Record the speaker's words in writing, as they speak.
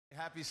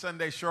Happy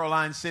Sunday,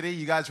 Shoreline City.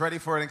 You guys ready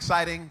for an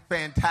exciting,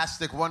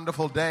 fantastic,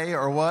 wonderful day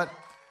or what?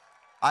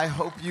 I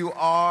hope you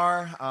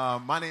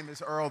are. My name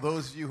is Earl.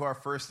 Those of you who are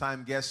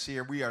first-time guests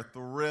here, we are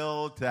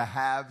thrilled to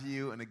have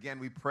you. And again,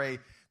 we pray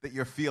that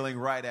you're feeling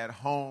right at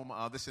home.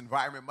 This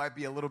environment might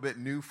be a little bit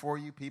new for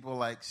you. People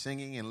like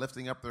singing and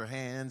lifting up their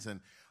hands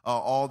and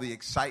all the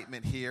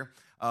excitement here.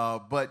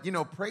 But, you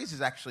know, praise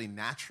is actually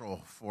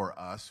natural for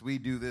us. We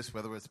do this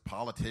whether it's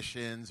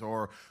politicians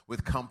or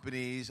with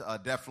companies,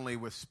 definitely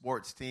with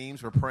sports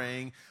teams. We're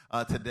praying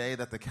today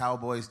that the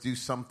Cowboys do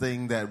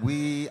something that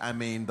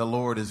the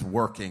Lord is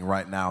working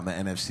right now in the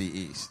NFC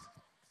East.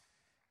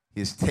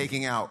 He's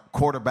taking out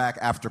quarterback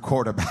after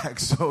quarterback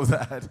so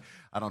that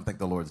I don't think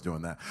the Lord's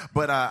doing that.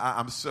 But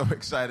I'm so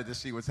excited to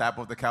see what's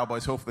happening with the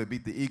Cowboys. Hopefully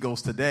beat the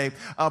Eagles today.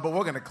 But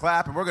we're going to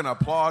clap and we're going to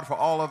applaud for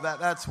all of that.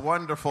 That's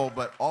wonderful.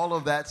 But all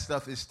of that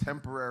stuff is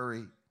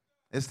temporary.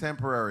 It's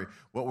temporary.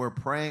 What we're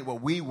praying,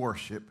 what we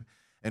worship,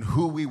 and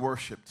who we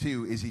worship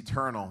too is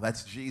eternal.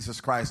 That's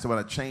Jesus Christ, the one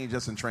that changed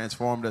us and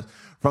transformed us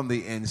from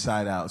the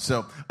inside out.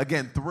 So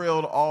again,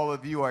 thrilled all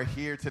of you are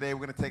here today.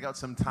 We're going to take out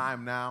some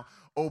time now.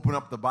 Open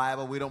up the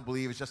Bible. We don't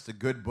believe it's just a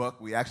good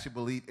book. We actually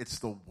believe it's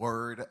the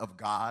Word of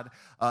God,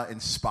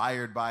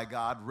 inspired by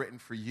God, written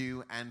for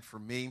you and for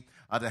me,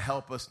 to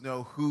help us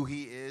know who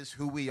He is,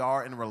 who we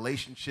are in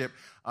relationship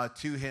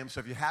to Him. So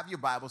if you have your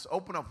Bibles,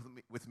 open up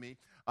with me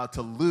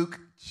to Luke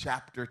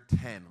chapter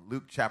 10.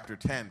 Luke chapter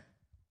 10.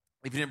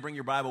 If you didn't bring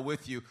your Bible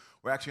with you,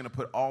 we're actually going to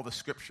put all the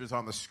scriptures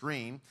on the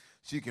screen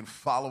so you can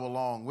follow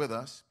along with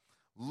us.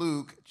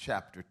 Luke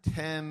chapter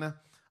 10.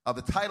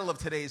 The title of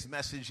today's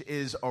message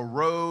is A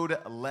Road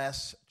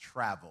Less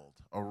Traveled.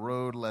 A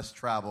Road Less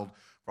Traveled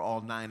for all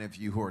 9 of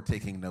you who are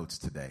taking notes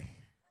today.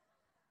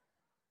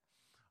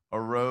 A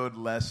Road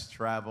Less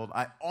Traveled.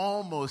 I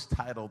almost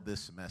titled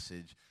this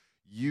message,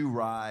 You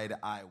Ride,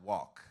 I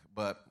Walk,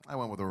 but I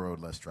went with A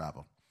Road Less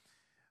Traveled.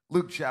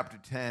 Luke chapter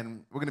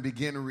 10, we're going to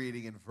begin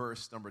reading in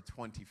verse number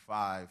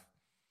 25. It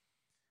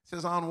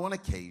says, on one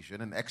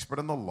occasion, an expert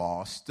in the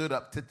law stood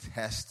up to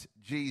test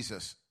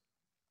Jesus.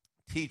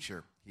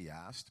 Teacher, he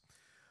asked,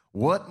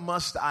 what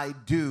must I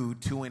do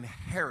to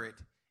inherit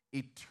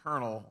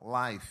eternal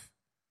life?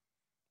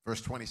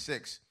 Verse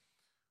 26,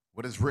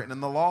 what is written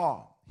in the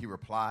law? He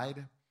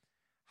replied,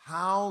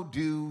 how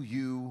do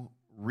you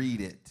read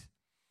it?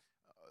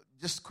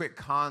 Just quick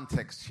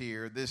context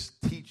here. This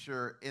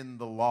teacher in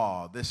the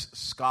law, this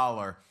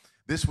scholar,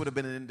 this would have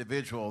been an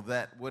individual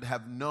that would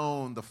have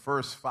known the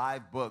first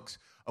 5 books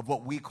of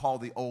what we call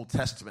the Old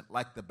Testament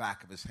like the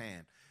back of his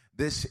hand.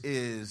 This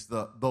is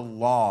the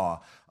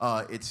law.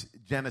 It's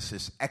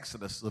Genesis,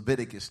 Exodus,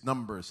 Leviticus,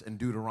 Numbers, and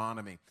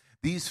Deuteronomy.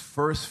 These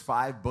first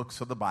 5 books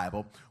of the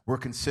Bible were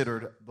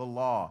considered the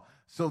law.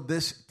 So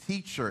this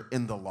teacher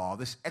in the law,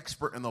 this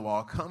expert in the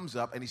law, comes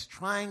up and he's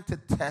trying to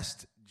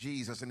test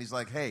Jesus. And he's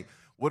like, hey,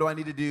 what do I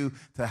need to do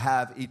to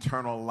have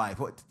eternal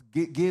life?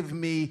 Give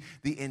me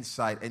the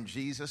insight. And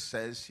Jesus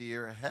says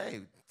here,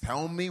 hey,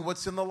 tell me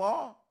what's in the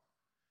law.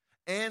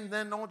 And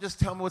then don't just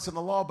tell me what's in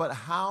the law, but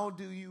how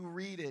do you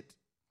read it?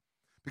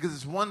 Because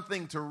it's one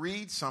thing to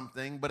read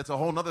something, but it's a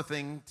whole other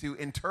thing to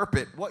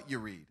interpret what you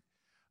read.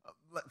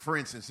 For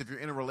instance, if you're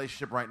in a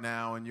relationship right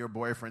now and your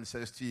boyfriend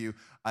says to you,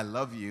 I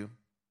love you,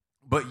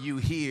 but you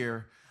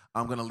hear,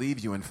 I'm going to leave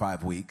you in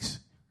 5 weeks.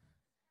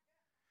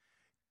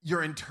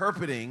 You're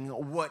interpreting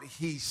what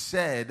he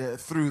said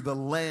through the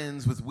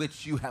lens with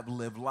which you have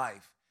lived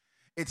life.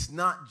 It's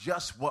not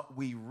just what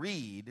we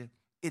read,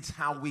 it's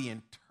how we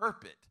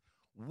interpret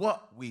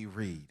what we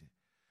read.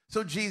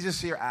 So Jesus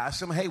here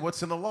asks him, hey,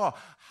 what's in the law?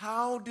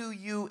 How do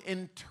you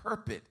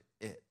interpret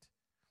it?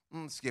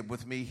 Skip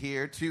with me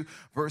here to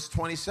verse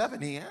 27.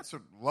 He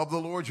answered, love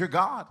the Lord your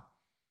God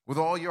with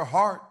all your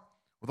heart,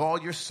 with all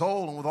your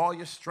soul, and with all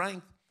your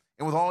strength,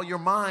 and with all your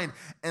mind,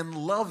 and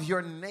love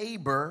your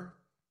neighbor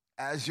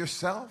as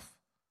yourself.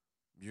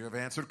 You have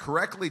answered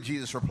correctly,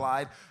 Jesus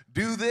replied.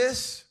 Do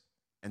this,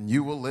 and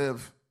you will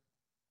live.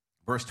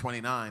 Verse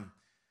 29.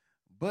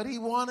 But he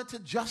wanted to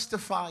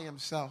justify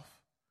himself.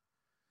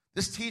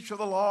 This teacher of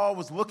the law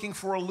was looking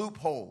for a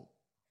loophole.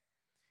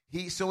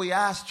 So he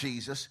asked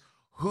Jesus,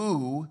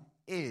 who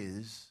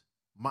is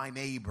my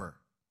neighbor?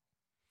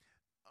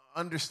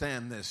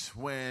 Understand this.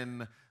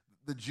 When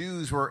the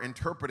Jews were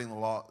interpreting the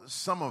law,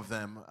 some of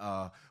them,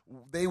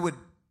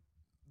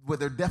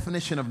 their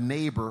definition of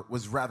neighbor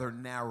was rather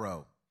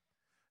narrow.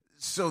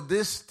 So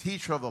this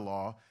teacher of the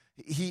law,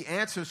 he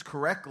answers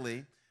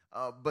correctly,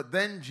 but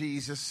then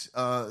Jesus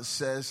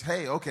says,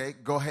 hey, okay,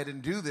 go ahead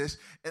and do this.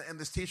 And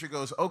this teacher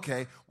goes,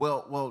 okay,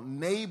 well,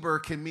 neighbor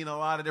can mean a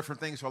lot of different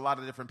things to a lot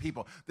of different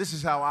people. This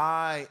is how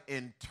I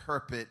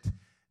interpret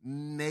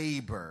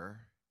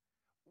neighbor.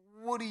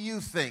 What do you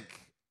think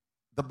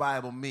the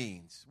Bible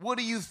means? What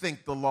do you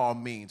think the law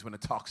means when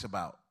it talks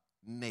about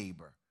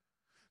neighbor?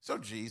 So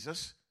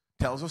Jesus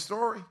tells a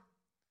story.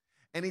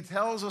 And he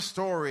tells a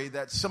story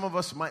that some of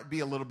us might be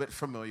a little bit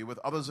familiar with.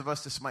 Others of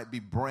us, this might be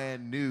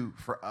brand new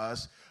for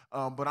us.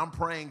 But I'm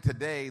praying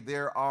today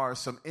there are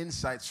some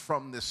insights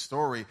from this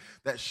story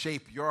that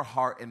shape your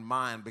heart and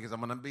mind, because I'm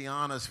going to be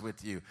honest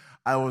with you.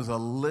 I was a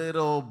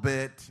little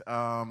bit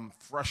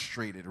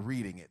frustrated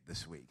reading it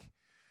this week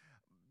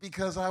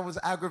because I was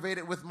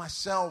aggravated with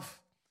myself,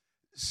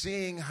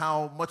 seeing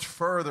how much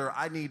further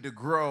I need to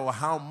grow,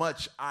 how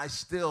much I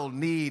still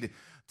need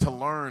to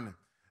learn.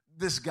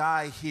 This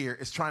guy here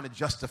is trying to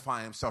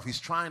justify himself. He's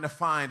trying to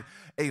find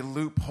a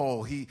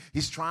loophole.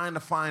 He's trying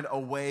to find a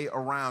way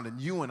around. And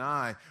you and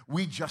I,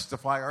 we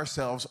justify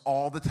ourselves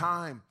all the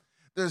time.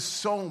 There's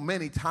so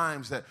many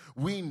times that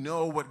we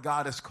know what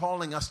God is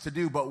calling us to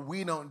do, but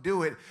we don't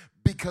do it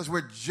because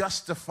we're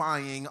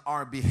justifying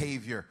our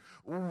behavior.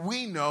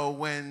 We know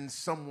when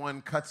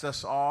someone cuts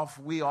us off,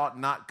 we ought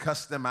not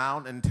cuss them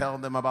out and tell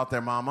them about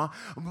their mama,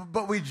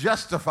 but we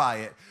justify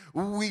it.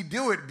 We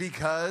do it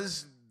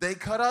because they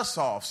cut us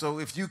off. So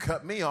if you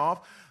cut me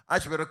off, I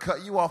should be able to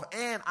cut you off,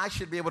 and I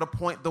should be able to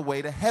point the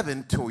way to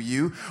heaven to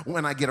you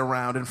when I get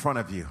around in front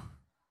of you.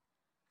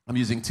 I'm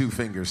using 2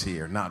 fingers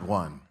here, not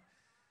 1.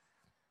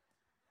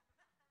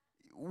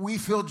 We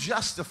feel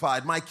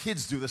justified. My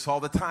kids do this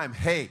all the time.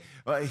 Hey,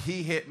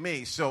 he hit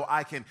me, so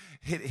I can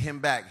hit him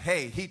back.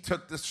 Hey, he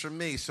took this from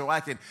me, so I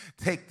can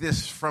take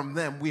this from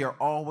them. We are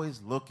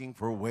always looking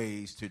for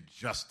ways to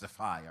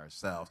justify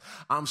ourselves.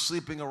 I'm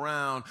sleeping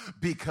around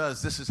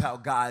because this is how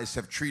guys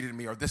have treated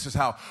me, or this is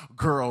how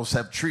girls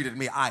have treated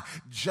me. I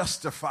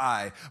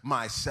justify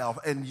myself.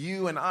 And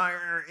you and I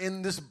are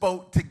in this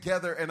boat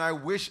together, and I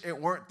wish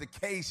it weren't the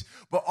case,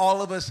 but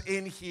all of us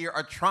in here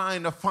are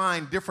trying to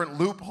find different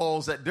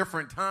loopholes at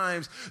different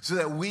times so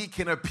that we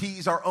can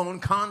appease our own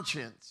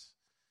conscience.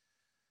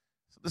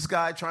 So this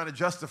guy trying to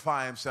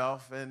justify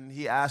himself, and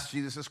he asked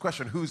Jesus this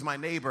question, who's my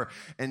neighbor?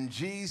 And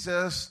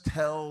Jesus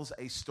tells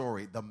a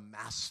story, the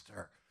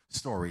master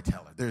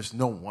storyteller. There's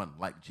no one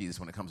like Jesus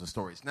when it comes to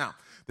stories. Now,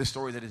 this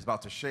story that he's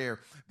about to share,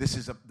 this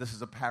is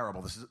a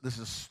parable. This is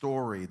a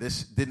story.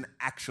 This didn't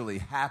actually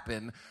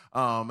happen.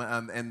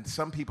 And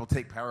some people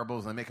take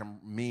parables and make them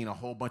mean a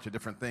whole bunch of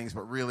different things,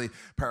 but really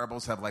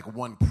parables have like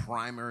one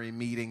primary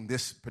meaning.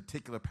 This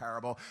particular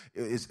parable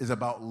is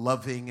about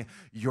loving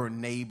your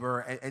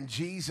neighbor. And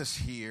Jesus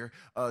here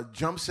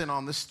jumps in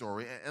on this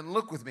story. And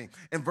look with me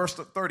in verse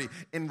 30.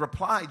 In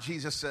reply,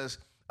 Jesus says,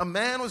 a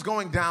man was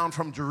going down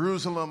from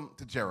Jerusalem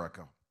to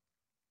Jericho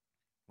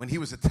when he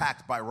was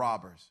attacked by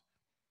robbers.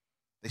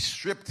 They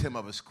stripped him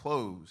of his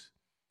clothes,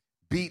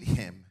 beat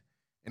him,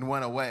 and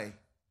went away,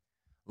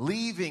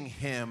 leaving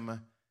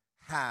him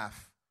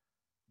half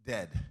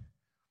dead.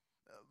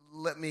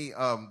 Let me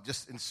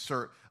just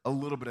insert a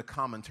little bit of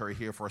commentary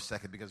here for a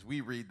second, because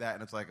we read that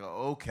and it's like,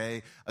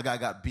 okay, a guy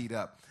got beat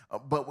up.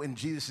 But in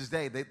Jesus'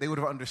 day, they would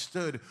have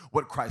understood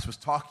what Christ was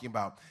talking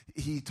about.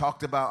 He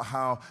talked about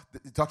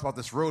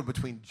this road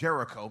between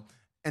Jericho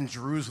and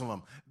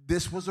Jerusalem.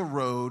 This was a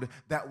road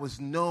that was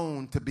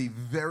known to be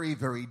very,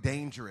 very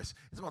dangerous.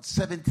 It's about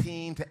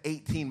 17 to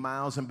 18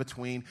 miles in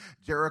between.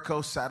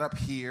 Jericho sat up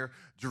here.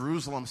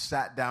 Jerusalem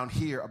sat down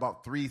here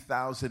about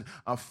 3,000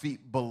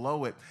 feet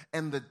below it.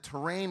 And the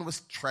terrain was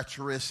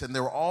treacherous, and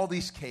there were all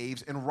these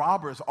caves, and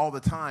robbers all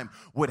the time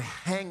would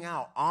hang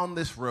out on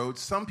this road.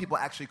 Some people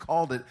actually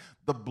called it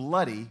the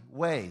Bloody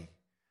Way.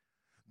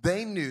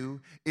 They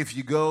knew if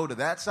you go to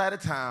that side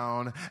of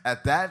town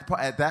at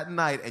that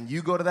night and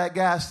you go to that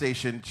gas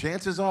station,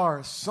 chances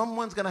are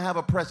someone's going to have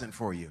a present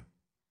for you.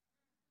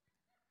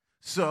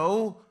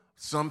 So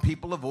some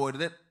people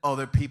avoided it,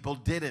 other people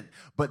didn't.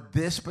 But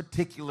this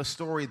particular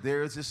story,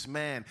 there's this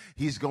man.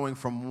 He's going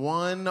from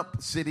one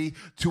city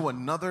to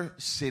another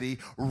city.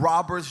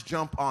 Robbers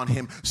jump on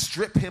him,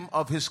 strip him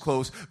of his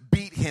clothes,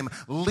 beat him,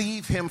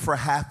 leave him for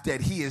half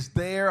dead. He is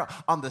there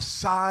on the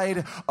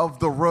side of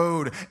the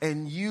road.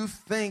 And you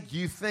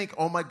think,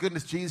 oh my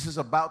goodness, Jesus is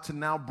about to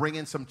now bring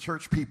in some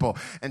church people.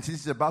 And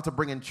since he's about to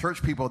bring in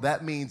church people,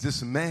 that means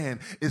this man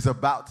is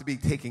about to be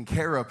taken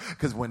care of.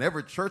 Because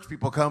whenever church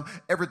people come,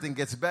 everything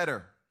gets better.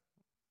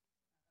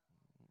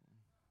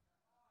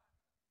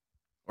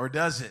 Or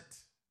does it?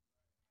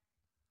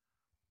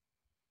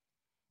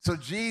 So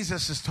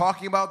Jesus is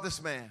talking about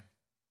this man.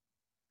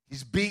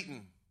 He's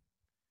beaten.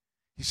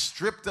 He's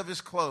stripped of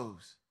his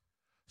clothes,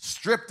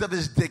 stripped of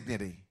his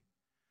dignity,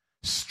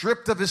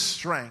 stripped of his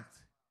strength.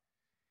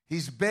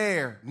 He's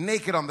bare,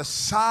 naked on the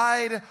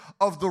side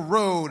of the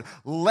road,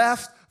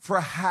 left for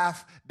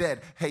half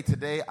dead. Hey,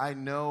 today I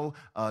know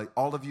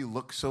all of you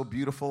look so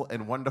beautiful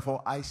and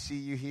wonderful. I see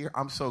you here.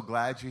 I'm so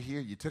glad you're here.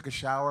 You took a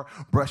shower,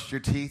 brushed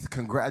your teeth.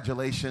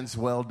 Congratulations.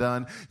 Well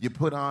done. You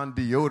put on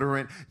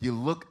deodorant. You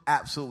look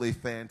absolutely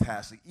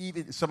fantastic.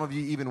 Even some of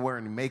you even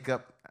wearing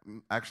makeup.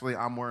 Actually,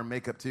 I'm wearing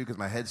makeup too because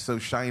my head's so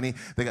shiny.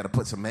 They got to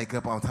put some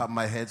makeup on top of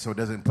my head so it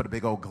doesn't put a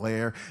big old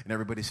glare in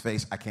everybody's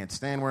face. I can't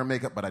stand wearing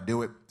makeup, but I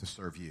do it to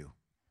serve you.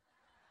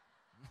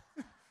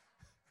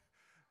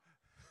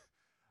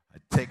 I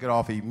take it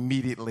off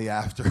immediately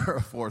after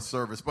a fourth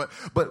service. But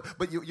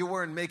you're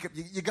wearing makeup.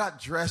 You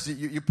got dressed.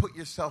 You put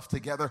yourself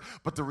together.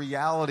 But the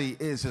reality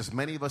is, as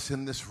many of us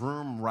in this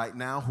room right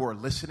now who are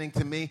listening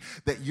to me,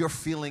 that you're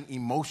feeling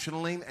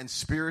emotionally and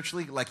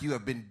spiritually like you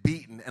have been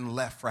beaten and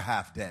left for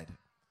half dead.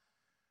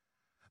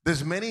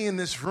 There's many in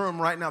this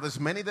room right now, there's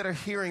many that are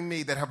hearing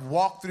me that have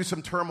walked through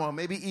some turmoil,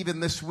 maybe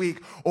even this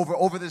week,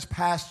 over this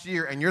past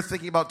year, and you're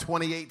thinking about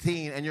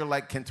 2018, and you're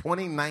like, can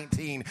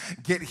 2019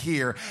 get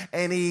here?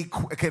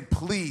 Can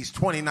please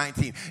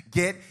 2019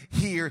 get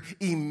here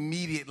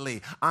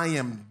immediately? I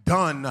am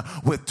done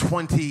with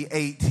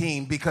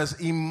 2018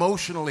 because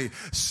emotionally,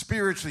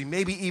 spiritually,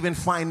 maybe even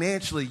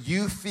financially,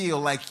 you feel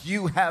like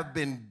you have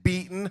been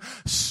beaten,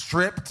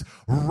 stripped,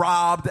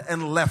 robbed,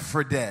 and left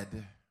for dead.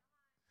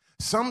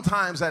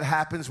 Sometimes that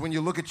happens when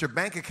you look at your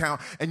bank account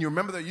and you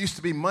remember there used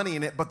to be money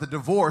in it, but the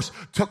divorce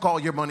took all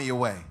your money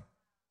away.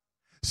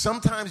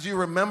 Sometimes you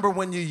remember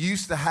when you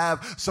used to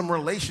have some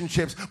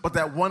relationships, but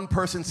that one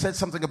person said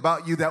something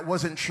about you that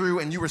wasn't true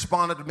and you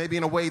responded maybe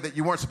in a way that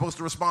you weren't supposed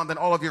to respond. Then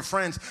all of your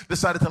friends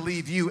decided to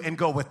leave you and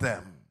go with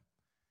them.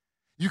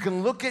 You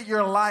can look at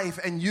your life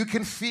and you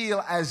can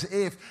feel as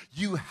if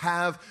you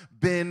have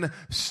been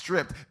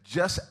stripped.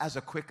 Just as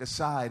a quick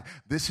aside,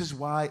 this is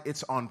why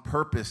it's on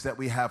purpose that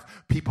we have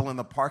people in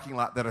the parking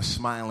lot that are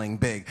smiling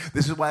big.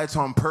 This is why it's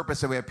on purpose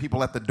that we have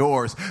people at the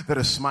doors that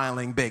are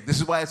smiling big. This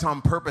is why it's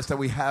on purpose that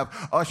we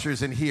have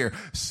ushers in here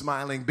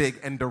smiling big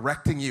and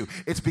directing you.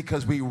 It's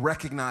because we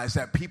recognize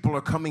that people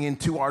are coming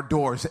into our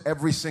doors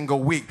every single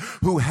week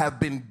who have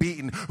been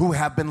beaten, who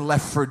have been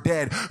left for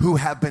dead, who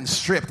have been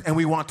stripped. And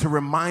we want to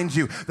remind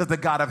you that the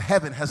God of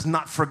heaven has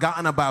not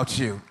forgotten about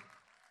you.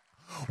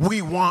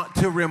 We want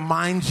to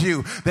remind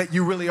you that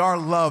you really are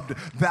loved,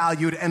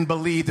 valued, and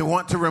believed. We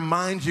want to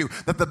remind you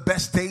that the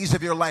best days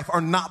of your life are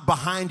not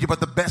behind you, but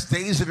the best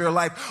days of your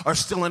life are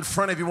still in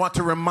front of you. We want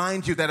to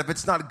remind you that if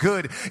it's not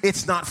good,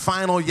 it's not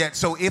final yet.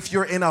 So if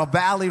you're in a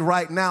valley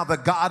right now, the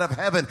God of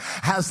heaven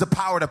has the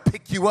power to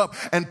pick you up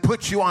and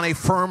put you on a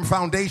firm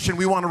foundation.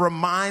 We want to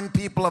remind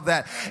people of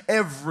that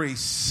every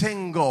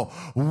single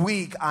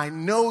week. I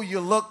know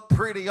you look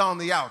pretty on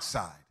the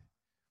outside.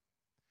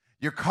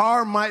 Your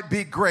car might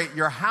be great.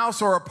 Your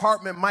house or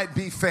apartment might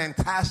be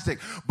fantastic.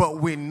 But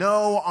we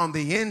know on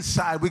the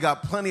inside we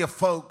got plenty of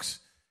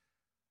folks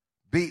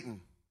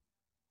beaten,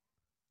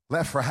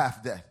 left for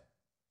half dead,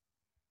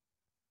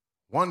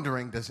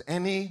 wondering, does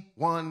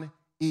anyone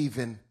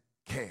even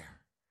care?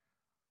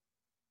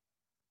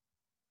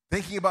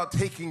 Thinking about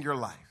taking your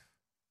life.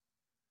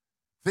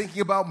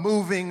 Thinking about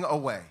moving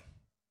away.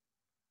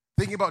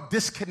 Thinking about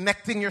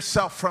disconnecting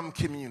yourself from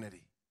community.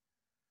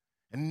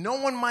 And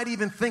no one might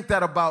even think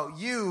that about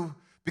you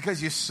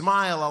because you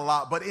smile a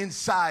lot, but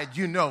inside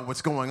you know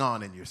what's going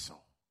on in your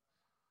soul.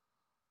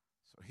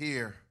 So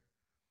here,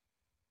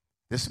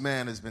 this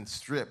man has been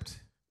stripped,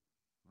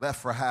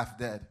 left for half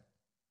dead.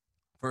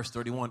 Verse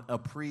 31, a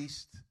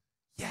priest,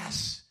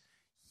 yes,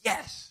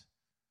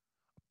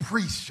 a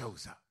priest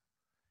shows up.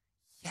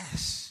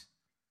 Yes,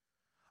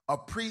 a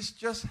priest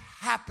just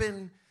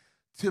happened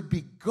to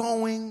be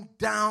going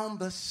down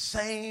the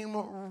same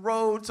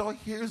road. So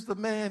here's the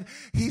man.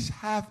 He's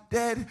half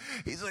dead.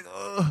 He's like,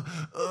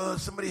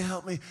 somebody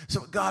help me.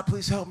 So God,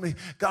 please help me.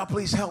 God,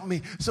 please help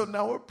me. So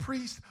now a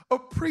priest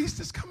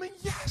is coming.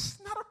 Yes,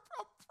 not a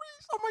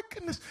priest. Oh my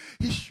goodness.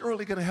 He's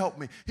surely going to help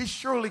me. He's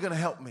surely going to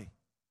help me.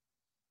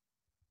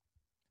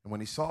 And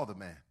when he saw the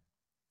man,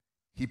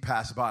 he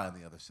passed by on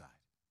the other side.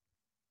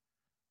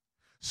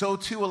 So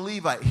to a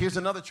Levite, here's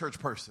another church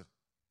person.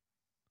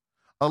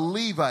 A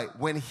Levite,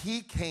 when he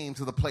came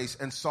to the place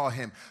and saw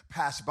him,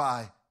 passed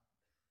by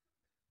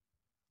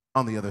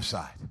on the other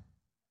side.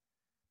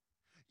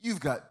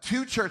 You've got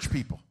two church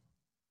people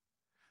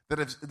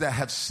that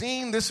have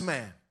seen this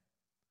man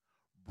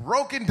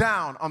broken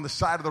down on the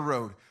side of the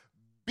road,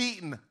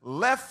 beaten,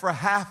 left for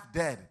half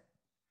dead,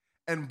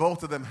 and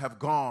both of them have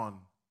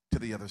gone to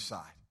the other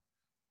side.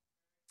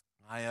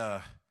 I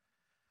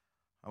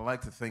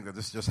like to think that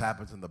this just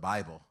happens in the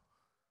Bible,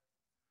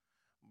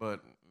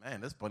 but man,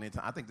 there's plenty of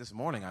time. I think this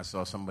morning I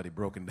saw somebody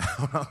broken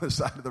down on the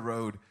side of the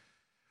road.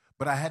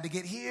 But I had to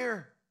get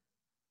here.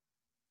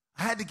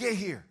 And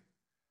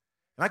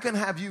I couldn't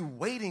have you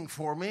waiting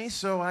for me,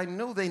 so I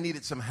knew they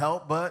needed some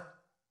help, but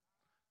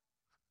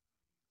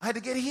I had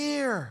to get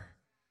here.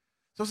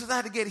 So since I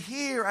had to get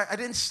here, I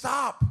didn't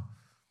stop.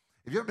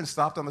 Have you ever been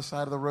stopped on the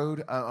side of the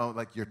road,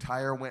 like your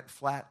tire went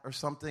flat or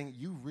something?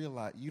 You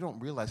don't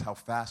realize how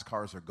fast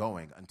cars are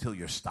going until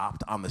you're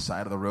stopped on the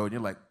side of the road. You're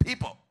like,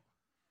 people,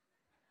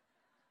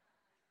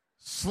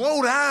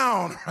 slow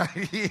down right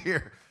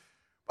here.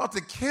 About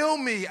to kill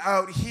me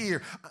out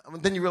here.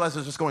 Then you realize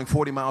it's just going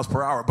 40 miles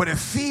per hour. But it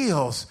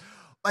feels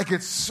Like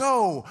it's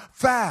so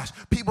fast.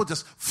 People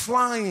just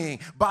flying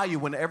by you.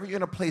 Whenever you're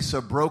in a place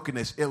of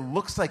brokenness, it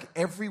looks like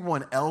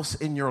everyone else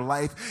in your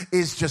life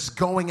is just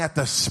going at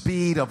the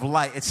speed of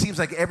light. It seems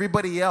like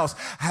everybody else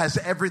has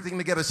everything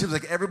together. It seems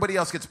like everybody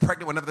else gets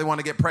pregnant whenever they want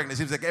to get pregnant. It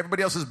seems like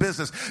everybody else's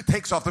business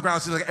takes off the ground.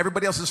 It seems like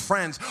everybody else's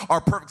friends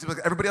are perfect. It seems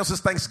like everybody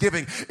else's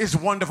Thanksgiving is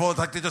wonderful. It's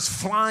like they're just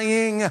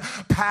flying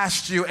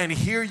past you. And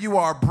here you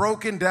are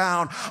broken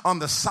down on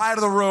the side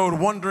of the road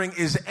wondering,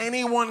 is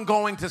anyone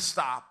going to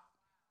stop?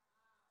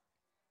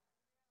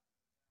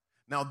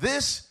 Now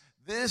these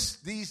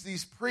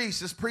priests,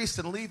 this priest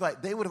and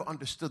Levite, they would have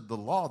understood the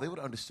law. They would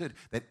have understood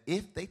that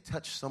if they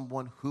touch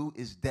someone who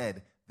is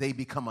dead, they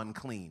become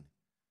unclean.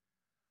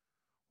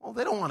 Well,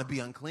 they don't want to be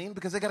unclean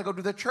because they got to go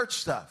do their church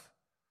stuff.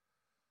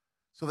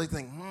 So they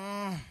think,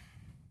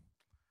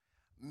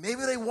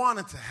 maybe they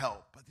wanted to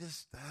help, but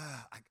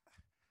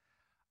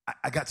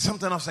I got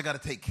something else I got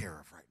to take care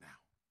of right now.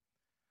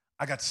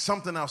 I got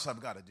something else I've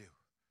got to do.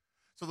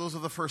 So those are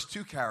the first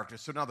two characters.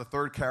 So now the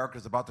third character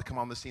is about to come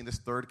on the scene. This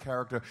third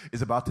character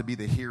is about to be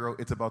the hero.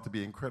 It's about to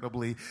be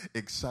incredibly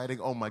exciting.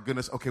 Oh, my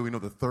goodness. Okay, we know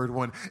the third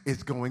one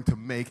is going to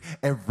make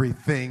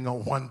everything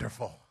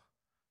wonderful.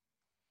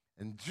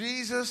 And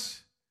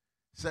Jesus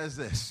says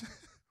this,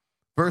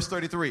 verse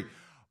 33,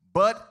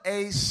 but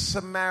a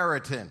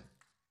Samaritan,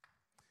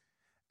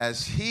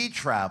 as he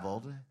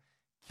traveled,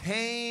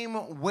 came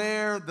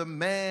where the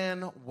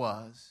man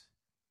was,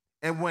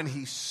 and when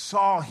he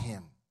saw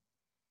him,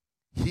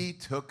 he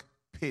took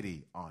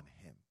pity on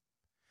him.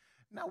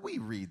 Now, we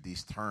read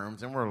these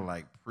terms, and we're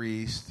like,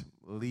 priest,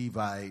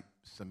 Levite,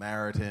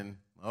 Samaritan,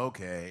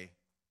 okay.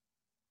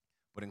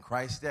 But in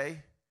Christ's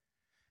day,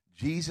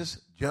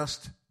 Jesus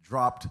just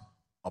dropped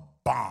a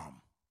bomb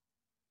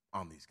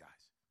on these guys.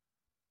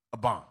 A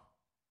bomb.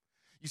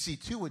 You see,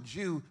 to a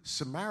Jew,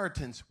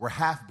 Samaritans were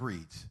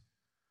half-breeds.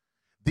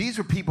 These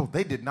were people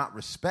they did not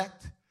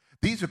respect.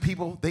 These were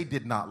people they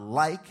did not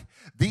like.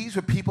 These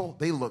were people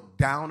they looked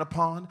down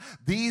upon.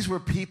 These were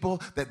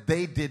people that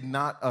they did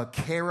not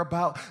care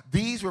about.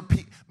 These were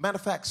matter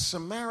of fact,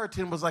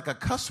 Samaritan was like a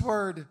cuss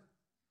word.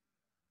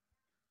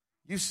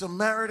 You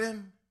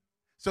Samaritan.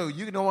 So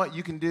you know what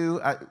you can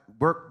do at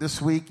work this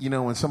week,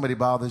 when somebody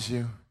bothers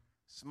you?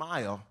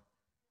 Smile.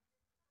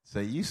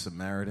 Say, you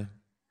Samaritan.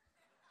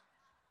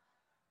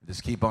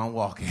 Just keep on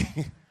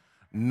walking,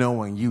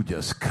 knowing you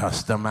just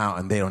cussed them out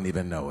and they don't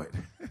even know it.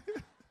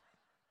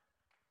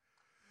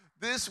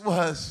 This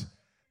was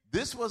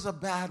a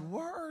bad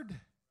word.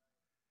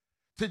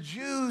 To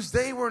Jews,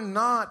 they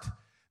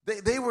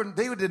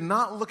did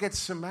not look at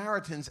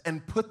Samaritans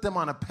and put them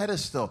on a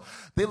pedestal.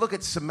 They look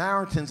at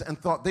Samaritans and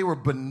thought they were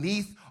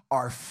beneath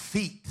our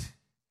feet.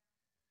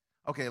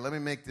 Okay, let me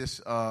make this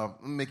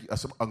make you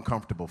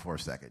uncomfortable for a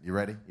second. You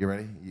ready? You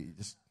ready?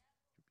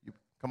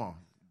 Come on,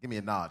 give me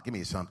a nod, give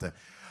me something.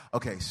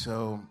 Okay,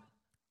 so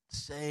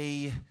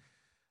say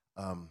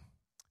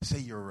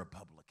you're a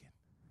Republican.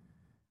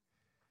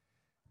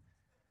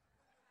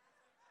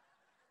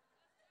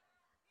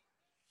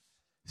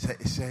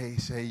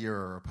 Say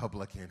you're a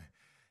Republican,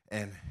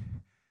 and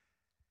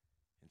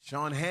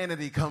Sean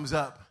Hannity comes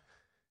up,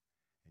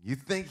 and you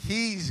think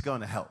he's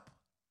going to help.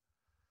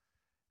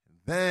 And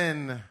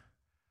then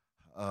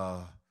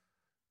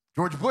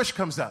George Bush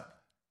comes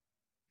up.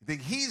 You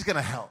think he's going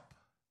to help.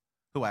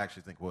 Who I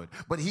actually think would.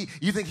 But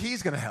you think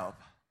he's going to help.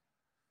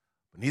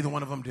 But neither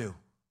one of them do.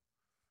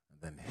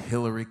 And then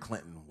Hillary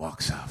Clinton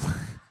walks up.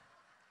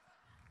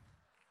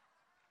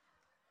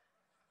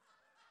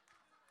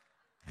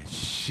 And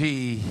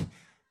she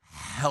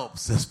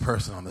helps this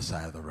person on the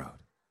side of the road.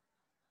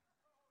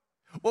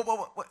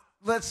 Well,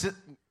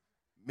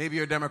 maybe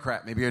you're a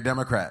Democrat. Maybe you're a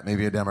Democrat.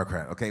 Maybe you're a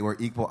Democrat. Okay, we're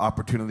equal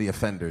opportunity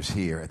offenders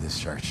here at this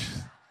church.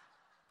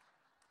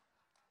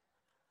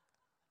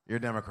 You're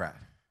a Democrat.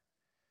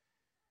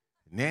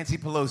 Nancy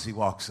Pelosi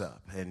walks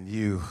up, and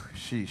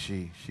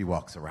she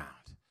walks around.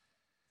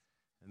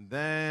 And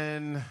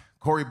then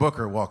Cory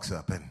Booker walks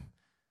up, and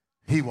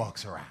he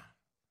walks around.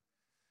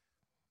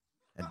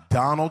 And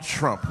Donald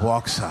Trump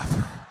walks up.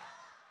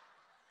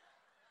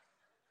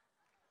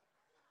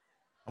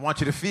 I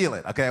want you to feel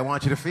it, okay? I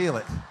want you to feel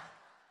it.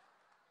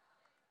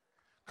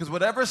 Because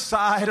whatever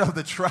side of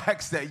the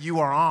tracks that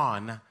you are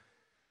on,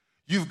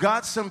 you've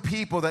got some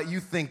people that you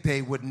think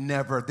they would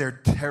never, they're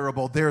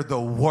terrible, they're the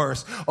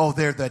worst, oh,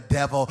 they're the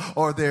devil,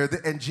 or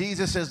and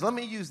Jesus says, let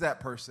me use that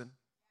person.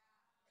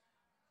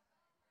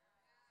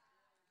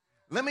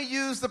 Let me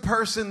use the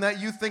person that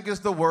you think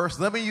is the worst.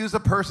 Let me use the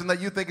person that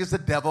you think is the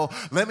devil.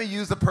 Let me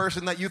use the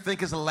person that you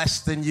think is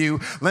less than you.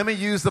 Let me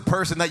use the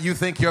person that you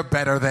think you're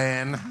better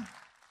than.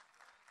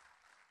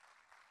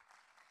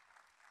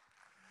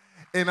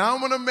 And I'm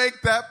going to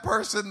make that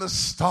person the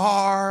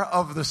star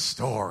of the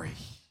story.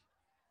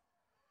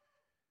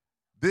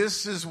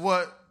 This is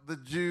what the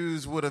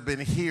Jews would have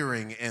been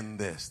hearing in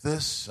this.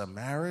 This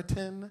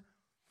Samaritan,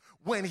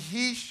 when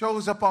he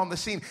shows up on the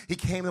scene, he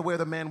came to where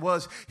the man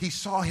was. He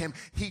saw him.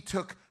 He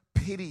took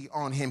pity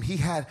on him. He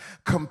had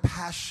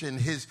compassion.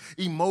 His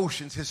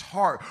emotions, his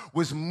heart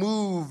was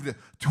moved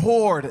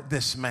toward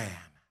this man.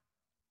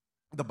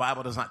 The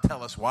Bible does not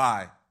tell us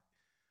why.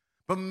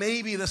 But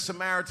maybe the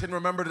Samaritan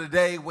remembered a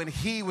day when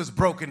he was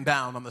broken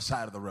down on the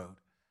side of the road.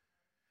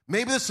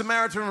 Maybe the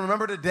Samaritan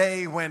remembered a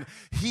day when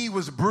he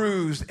was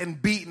bruised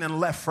and beaten and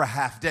left for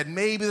half dead.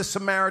 Maybe the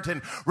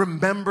Samaritan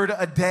remembered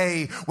a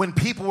day when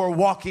people were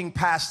walking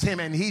past him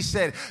and he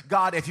said,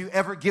 God, if you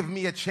ever give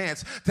me a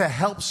chance to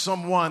help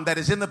someone that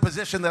is in the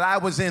position that I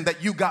was in,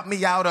 that you got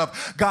me out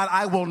of, God,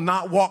 I will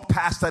not walk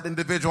past that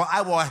individual.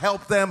 I will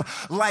help them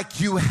like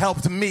you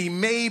helped me.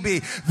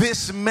 Maybe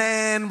this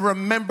man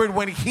remembered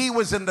when he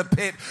was in the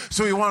pit,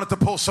 so he wanted to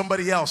pull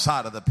somebody else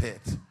out of the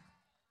pit.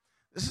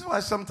 This is why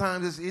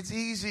sometimes it's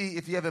easy,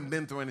 if you haven't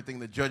been through anything,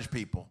 to judge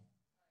people.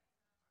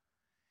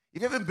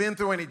 If you haven't been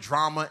through any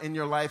drama in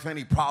your life,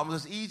 any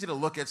problems, it's easy to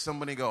look at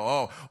somebody and go,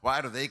 oh, why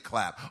do they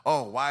clap?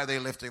 Oh, why are they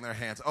lifting their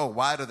hands? Oh,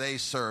 why do they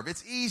serve?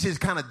 It's easy to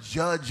kind of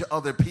judge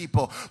other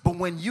people. But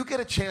when you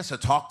get a chance to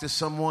talk to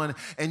someone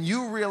and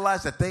you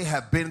realize that they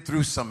have been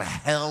through some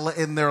hell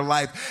in their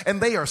life and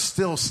they are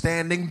still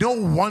standing, no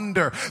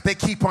wonder they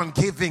keep on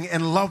giving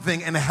and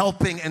loving and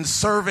helping and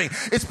serving.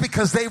 It's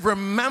because they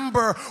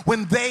remember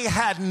when they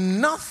had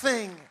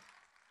nothing.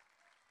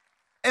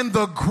 And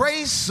the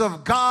grace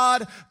of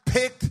God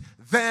picked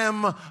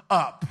them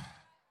up.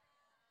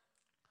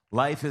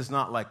 Life is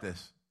not like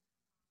this.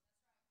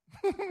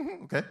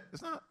 Okay,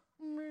 it's not.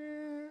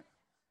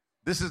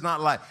 This is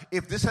not life.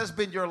 If this has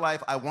been your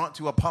life, I want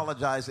to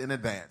apologize in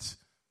advance.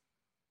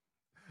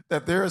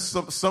 That there is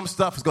some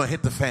stuff is going to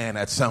hit the fan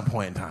at some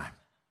point in time.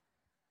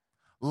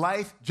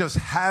 Life just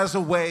has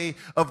a way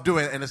of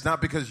doing it, and it's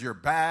not because you're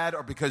bad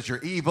or because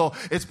you're evil.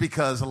 It's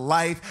because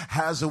life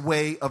has a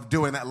way of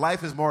doing that.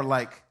 Life is more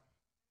like,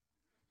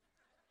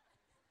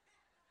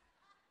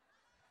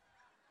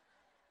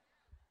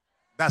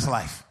 that's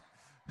life.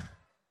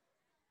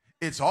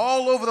 It's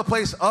all over the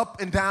place,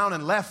 up and down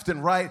and left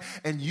and right.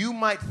 And you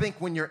might think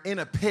when you're in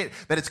a pit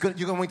that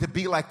you're going to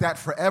be like that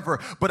forever.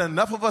 But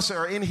enough of us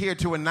are in here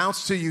to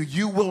announce to you,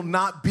 you will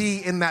not be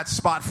in that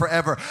spot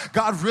forever.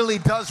 God really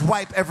does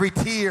wipe every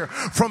tear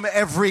from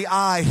every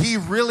eye. He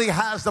really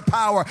has the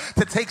power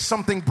to take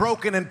something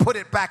broken and put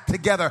it back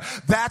together.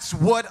 That's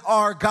what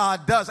our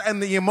God does.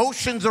 And the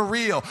emotions are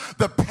real.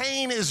 The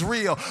pain is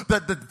real.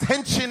 The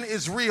tension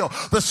is real.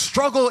 The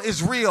struggle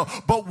is real.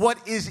 But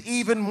what is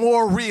even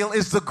more real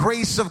is the grace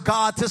of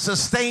God to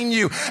sustain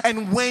you.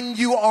 And when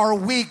you are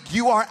weak,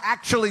 you are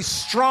actually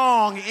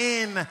strong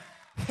in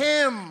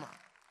Him.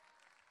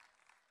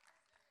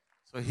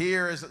 So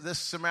here is this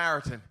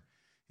Samaritan.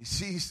 He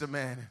sees the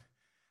man,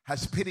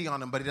 has pity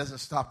on him, but he doesn't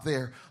stop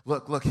there.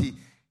 Look,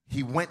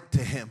 he went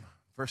to him.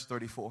 Verse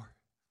 34.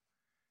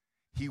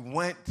 He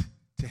went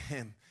to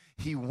him.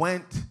 He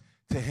went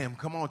to him.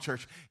 Come on,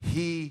 church.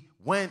 He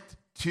went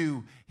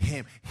to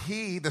him.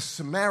 He, the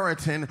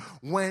Samaritan,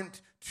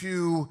 went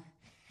to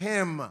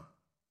him.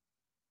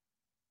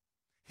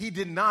 He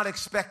did not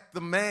expect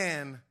the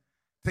man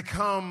to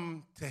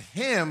come to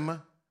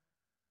him.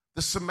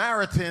 The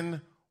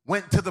Samaritan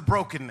went to the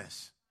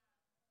brokenness.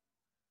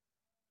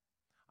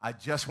 I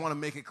just want to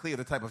make it clear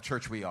the type of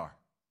church we are.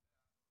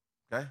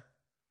 Okay?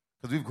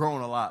 Because we've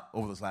grown a lot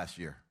over this last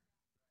year.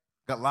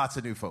 Got lots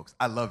of new folks.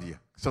 I love you.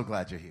 So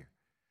glad you're here.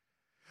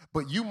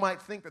 But you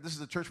might think that this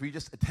is a church where you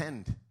just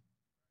attend.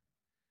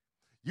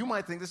 You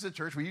might think this is a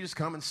church where you just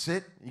come and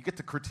sit and you get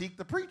to critique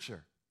the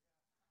preacher.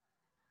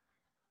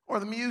 Or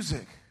the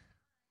music.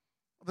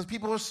 Or the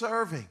people who are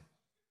serving.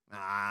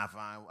 Nah,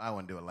 fine. I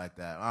wouldn't do it like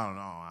that. I don't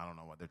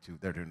know what they're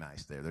too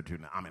nice there. They're too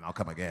nice. I mean, I'll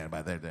come again,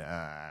 but they're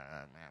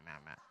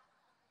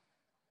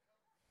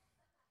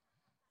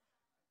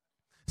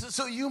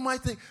So you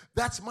might think,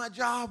 that's my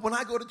job when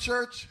I go to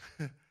church.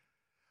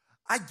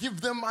 I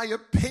give them my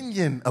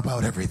opinion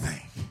about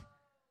everything.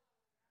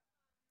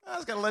 I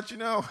was going to let you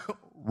know,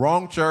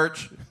 wrong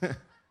church.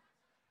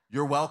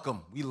 You're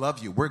welcome. We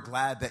love you. We're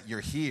glad that you're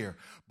here.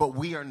 But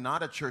we are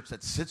not a church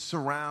that sits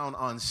around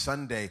on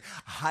Sunday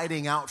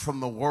hiding out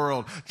from the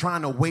world,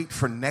 trying to wait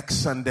for next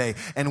Sunday.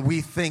 And we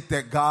think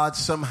that God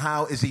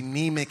somehow is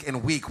anemic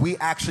and weak. We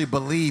actually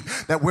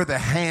believe that we're the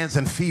hands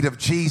and feet of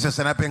Jesus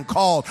and have been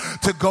called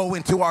to go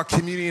into our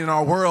community and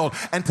our world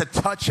and to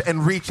touch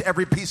and reach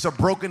every piece of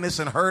brokenness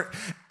and hurt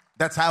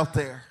that's out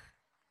there.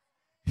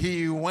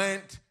 He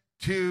went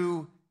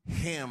to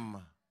him.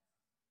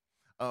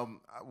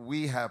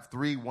 We have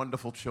 3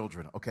 wonderful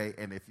children, okay?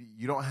 And if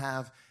you don't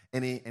have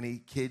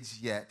any kids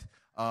yet,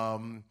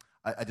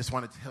 I just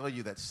want to tell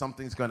you that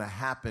something's going to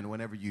happen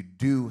whenever you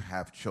do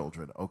have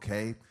children,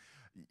 okay?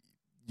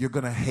 You're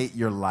going to hate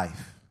your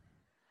life.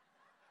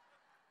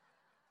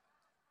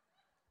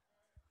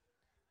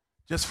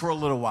 Just for a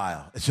little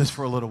while. It's just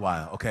for a little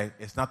while, okay?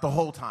 It's not the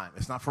whole time.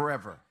 It's not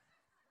forever.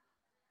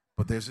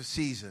 But there's a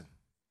season.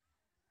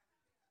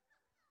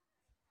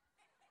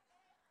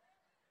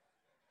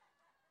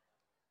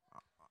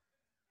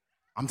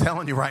 I'm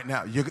telling you right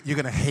now, you're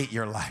going to hate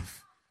your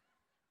life.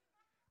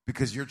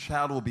 Because your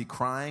child will be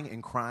crying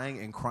and crying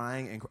and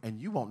crying,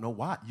 and you won't know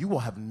why. You will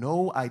have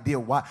no idea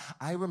why.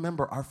 I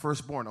remember our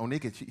firstborn,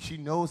 Onika, she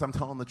knows I'm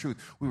telling the truth.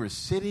 We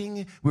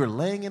were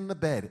laying in the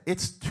bed.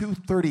 It's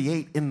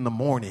 2:38 in the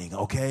morning,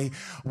 okay?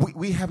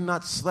 We have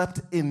not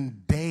slept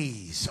in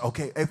days,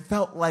 okay? It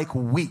felt like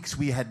weeks.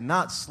 We had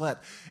not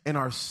slept, and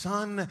our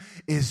son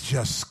is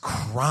just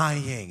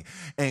crying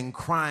and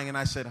crying. And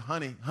I said,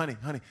 honey,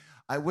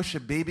 I wish a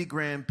baby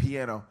grand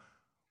piano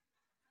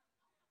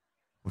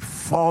would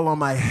fall on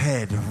my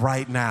head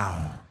right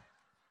now.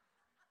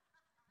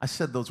 I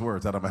said those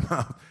words out of my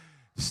mouth.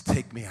 Just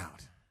take me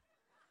out.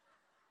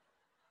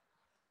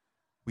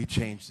 We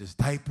changed his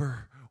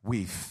diaper.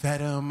 We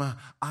fed him.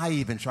 I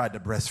even tried to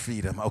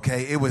breastfeed him,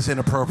 okay? It was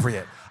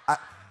inappropriate.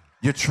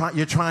 You're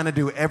trying to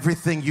do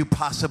everything you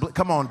possibly...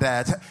 Come on,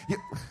 dads.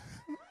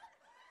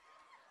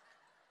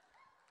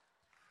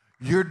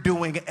 You're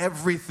doing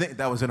everything...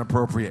 That was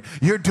inappropriate.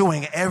 You're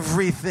doing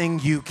everything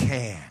you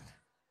can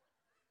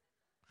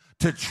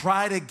to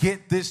try to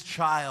get this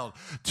child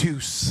to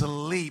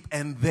sleep,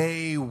 and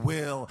they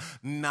will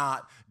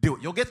not do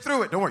it. You'll get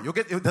through it. Don't worry.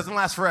 It doesn't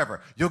last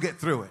forever. You'll get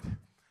through it.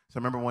 So I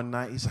remember one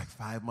night, he's like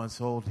 5 months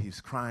old.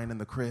 He's crying in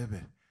the crib,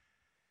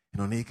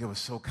 and Onika was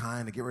so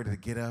kind to get ready to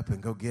get up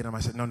and go get him. I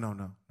said,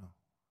 no.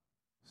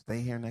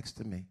 Stay here next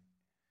to me.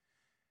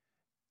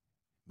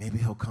 Maybe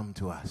he'll come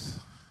to us.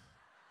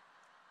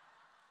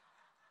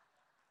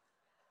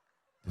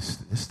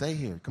 Just stay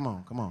here. Come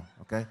on,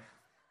 okay?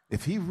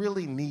 If he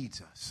really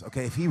needs us,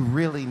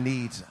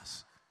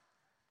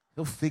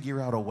 he'll figure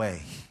out a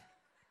way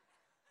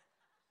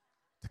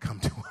to come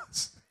to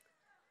us.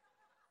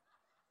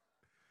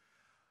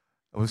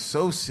 It was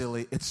so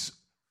silly. This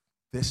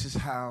is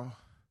how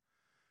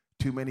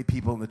too many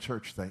people in the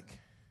church think.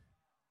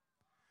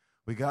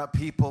 We got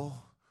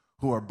people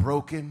who are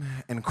broken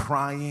and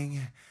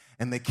crying,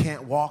 and they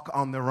can't walk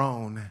on their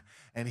own.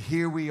 And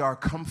here we are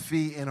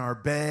comfy in our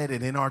bed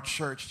and in our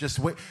church. Just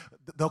wait.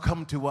 They'll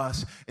come to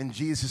us, and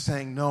Jesus is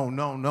saying,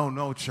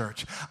 no,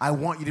 church. I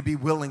want you to be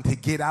willing to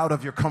get out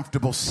of your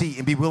comfortable seat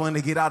and be willing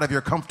to get out of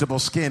your comfortable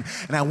skin.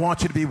 And I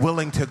want you to be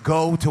willing to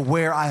go to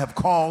where I have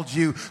called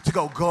you to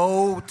go.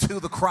 Go to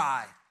the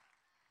cry.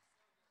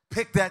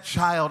 Pick that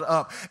child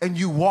up, and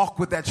you walk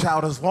with that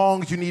child as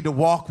long as you need to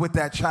walk with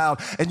that child,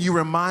 and you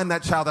remind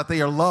that child that they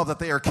are loved, that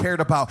they are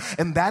cared about.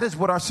 And that is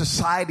what our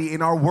society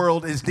in our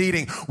world is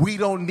needing. We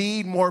don't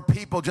need more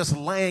people just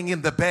laying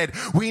in the bed.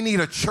 We need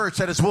a church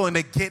that is willing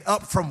to get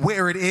up from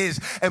where it is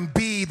and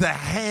be the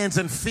hands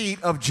and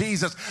feet of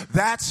Jesus.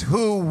 That's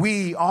who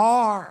we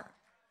are.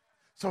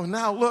 So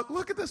now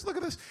look at this.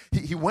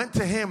 He went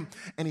to him,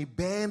 and he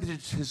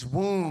bandaged his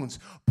wounds,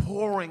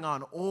 pouring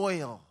on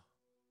oil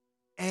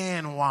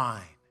and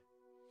wine.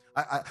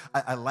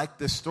 I like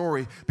this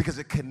story because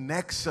it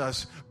connects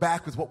us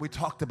back with what we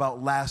talked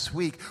about last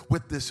week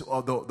with this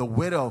the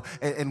widow,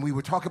 and we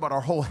were talking about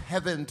our whole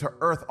heaven to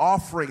earth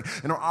offering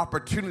and our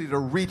opportunity to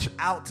reach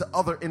out to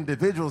other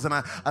individuals. And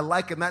I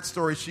like in that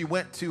story, she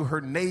went to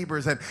her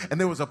neighbors, and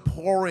there was a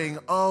pouring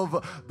of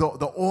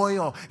the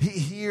oil.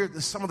 Here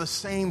some of the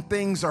same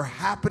things are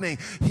happening.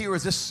 Here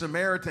is this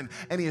Samaritan,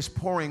 and he is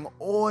pouring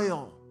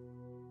oil,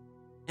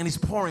 and he's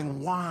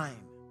pouring wine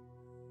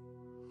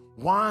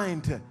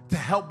to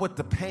help with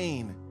the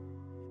pain,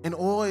 and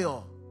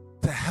oil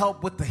to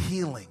help with the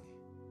healing.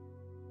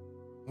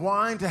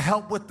 Wine to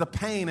help with the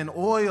pain, and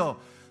oil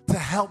to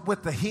help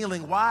with the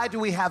healing. Why do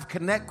we have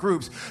connect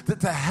groups?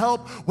 To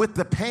help with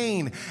the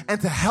pain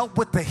and to help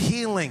with the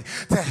healing,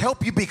 to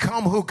help you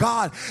become who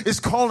God is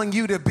calling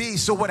you to be.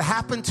 So what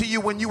happened to you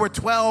when you were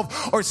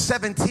 12 or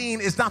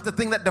 17 is not the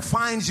thing that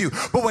defines you,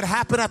 but what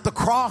happened at the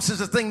cross is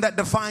the thing that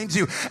defines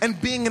you.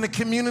 And being in a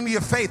community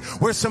of faith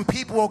where some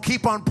people will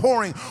keep on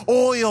pouring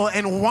oil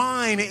and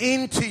wine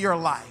into your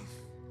life.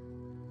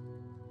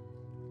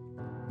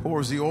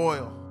 Pours the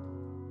oil,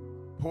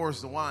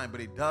 pours the wine,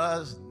 but he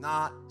does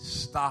not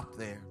stop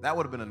there. That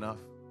would have been enough.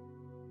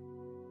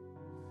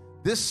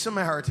 This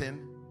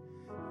Samaritan,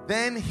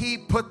 then he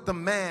put the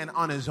man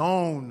on his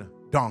own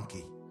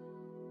donkey.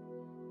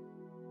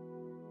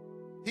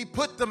 He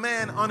put the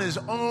man on his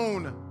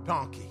own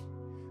donkey.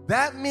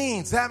 That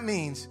means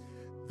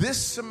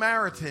this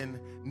Samaritan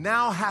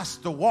now has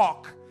to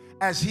walk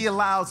as he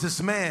allows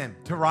this man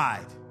to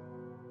ride.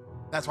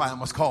 That's why I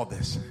almost called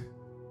this.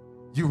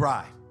 You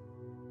ride,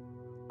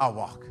 I'll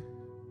walk.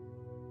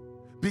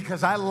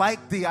 Because I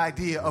like the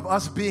idea of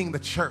us being the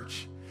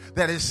church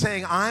that is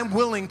saying, I'm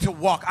willing to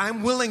walk.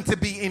 I'm willing to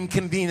be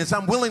inconvenienced.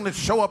 I'm willing to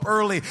show up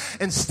early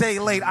and stay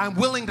late. I'm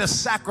willing to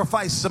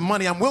sacrifice some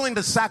money. I'm willing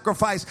to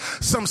sacrifice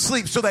some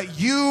sleep so that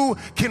you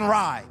can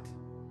ride.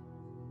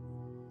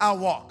 I'll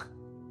walk.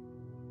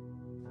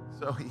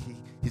 So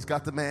he's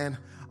got the man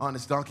on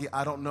his donkey.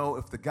 I don't know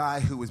if the guy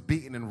who was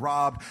beaten and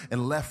robbed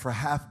and left for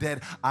half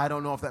dead, I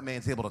don't know if that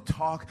man's able to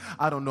talk.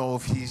 I don't know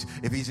if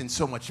he's in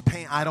so much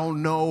pain. I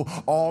don't know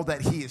all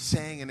that he is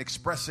saying and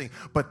expressing.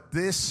 But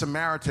this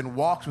Samaritan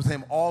walks with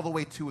him all the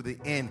way to the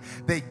inn.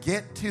 They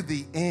get to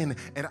the inn,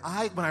 and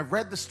when I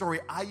read the story,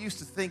 I used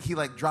to think he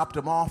like dropped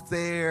him off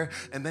there,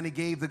 and then he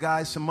gave the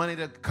guy some money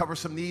to cover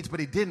some needs,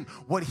 but he didn't.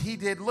 What he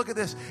did, look at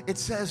this. It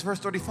says, verse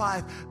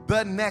 35,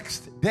 the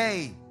next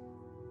day,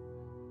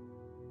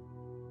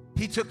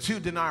 he took 2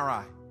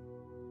 denarii.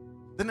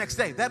 The next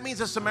day. That means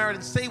the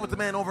Samaritan stayed with the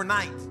man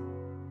overnight.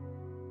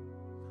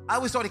 I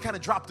always thought he kind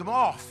of dropped him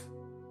off,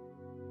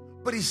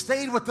 but he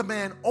stayed with the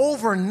man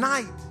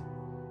overnight.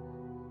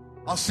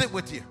 I'll sit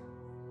with you.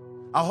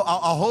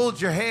 I'll hold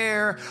your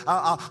hair.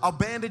 I'll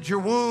bandage your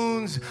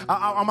wounds.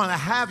 I'm going to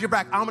have your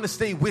back. I'm going to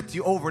stay with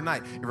you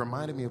overnight. It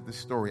reminded me of this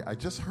story. I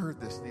just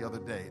heard this the other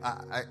day.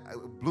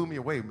 It blew me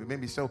away. It made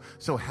me so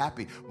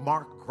happy.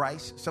 Mark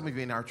Grice. Some of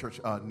you in our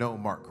church know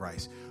Mark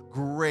Grice.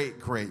 Great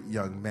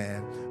young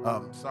man.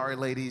 Sorry,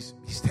 ladies,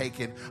 he's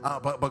taken.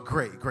 But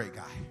great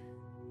guy.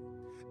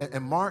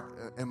 And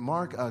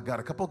Mark got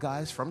a couple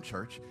guys from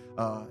church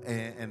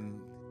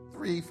and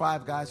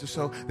 3-5 guys or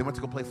so. They went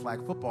to go play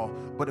flag football,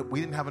 but we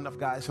didn't have enough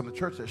guys from the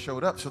church that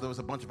showed up, so there was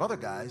a bunch of other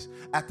guys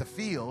at the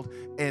field,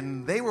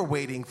 and they were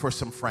waiting for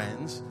some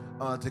friends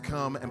to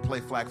come and play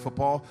flag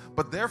football,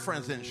 but their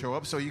friends didn't show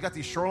up, so you got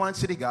these Shoreline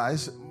City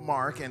guys,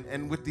 Mark,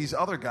 and with these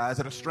other guys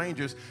that are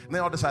strangers, and they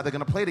all decide they're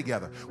going to play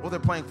together. Well, they're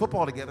playing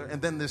football together,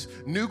 and then this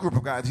new group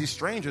of guys, these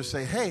strangers,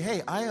 say,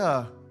 hey, I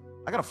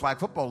got a flag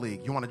football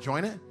league. You want to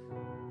join it?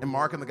 And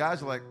Mark and the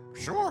guys are like,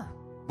 sure.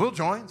 We'll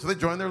join. So they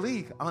join their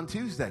league on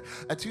Tuesday.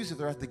 At Tuesday,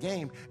 they're at the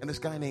game, and this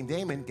guy named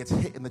Damon gets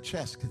hit in the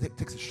chest. It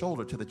takes a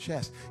shoulder to the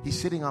chest. He's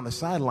sitting on the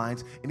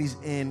sidelines, and he's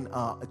in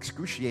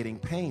excruciating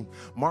pain.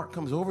 Mark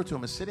comes over to him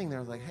and is sitting there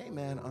and is like, hey,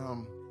 man,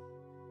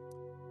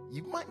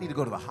 you might need to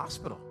go to the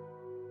hospital.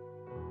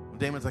 And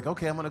Damon's like,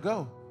 okay, I'm going to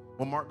go.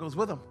 Well, Mark goes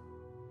with him.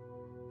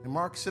 And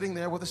Mark's sitting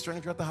there with a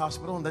stranger at the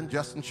hospital, and then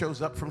Justin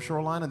shows up from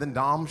Shoreline, and then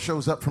Dom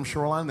shows up from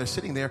Shoreline, and they're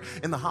sitting there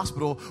in the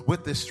hospital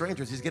with this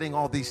stranger. He's getting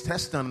all these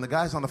tests done, and the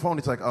guy's on the phone.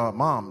 He's like,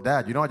 Mom,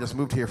 Dad, I just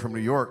moved here from New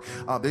York.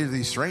 There's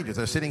these strangers.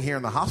 They're sitting here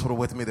in the hospital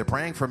with me. They're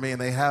praying for me,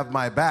 and they have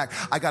my back.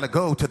 I got to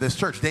go to this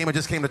church. Damon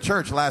just came to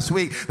church last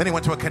week. Then he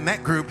went to a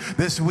Connect group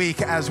this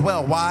week as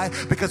well. Why?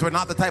 Because we're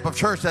not the type of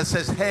church that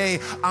says, hey,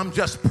 I'm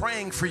just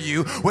praying for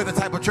you. We're the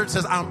type of church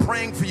that says, I'm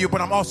praying for you,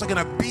 but I'm also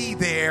going to be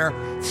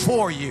there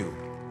for you.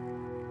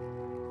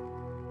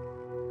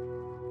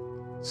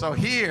 So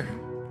here,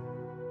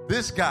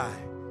 this guy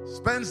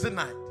spends the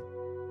night,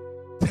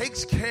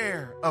 takes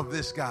care of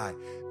this guy,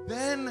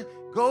 then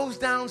goes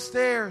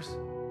downstairs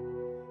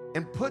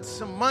and puts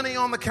some money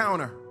on the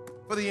counter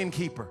for the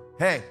innkeeper.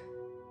 Hey,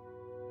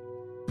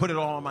 put it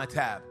all on my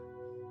tab.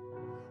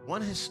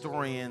 One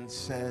historian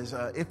says,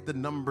 if the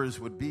numbers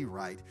would be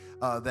right,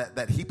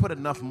 that he put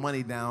enough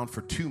money down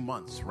for 2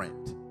 months'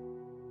 rent.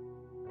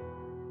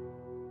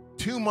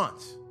 2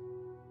 months.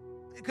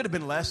 It could have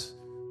been less.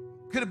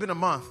 Could have been a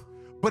month.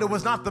 But it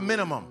was not the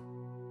minimum.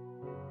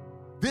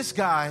 This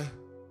guy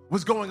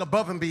was going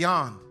above and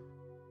beyond.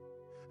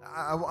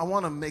 I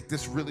want to make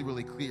this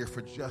really clear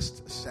for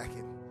just a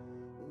second.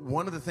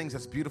 One of the things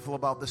that's beautiful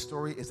about this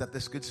story is that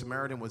this Good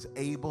Samaritan was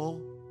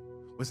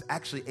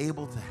actually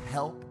able to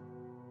help.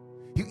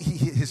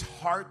 His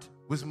heart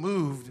was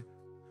moved,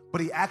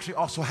 but he actually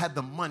also had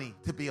the money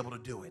to be able to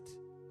do it.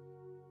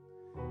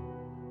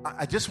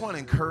 I just want to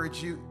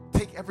encourage you,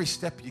 take every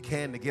step you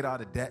can to get out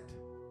of debt.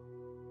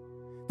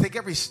 Take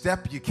every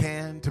step you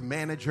can to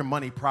manage your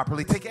money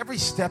properly. Take every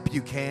step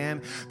you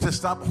can to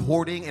stop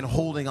hoarding and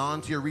holding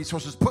on to your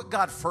resources. Put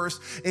God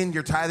first in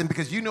your tithing,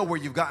 because you know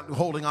where you've gotten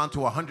holding on to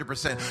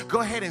 100%. Go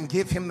ahead and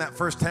give him that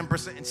first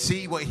 10% and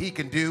see what he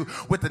can do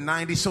with the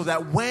 90, so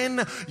that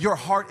when your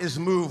heart is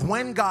moved,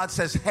 when God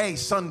says, hey,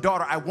 son,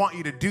 daughter, I want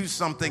you to do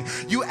something,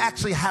 you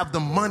actually have the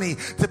money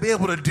to be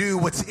able to do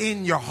what's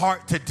in your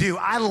heart to do.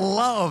 I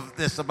love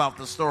this about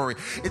the story.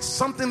 It's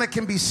something that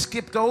can be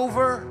skipped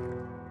over.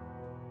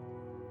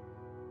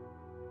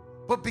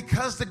 But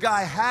because the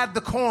guy had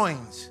the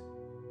coins,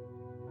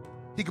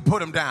 he could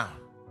put them down.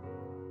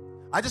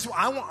 Honestly,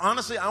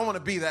 I want to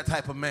be that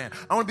type of man.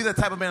 I want to be that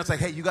type of man that's like,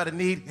 hey, you got a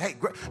need? Hey,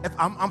 if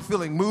I'm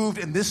feeling moved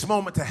in this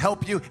moment to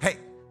help you, hey,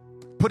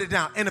 put it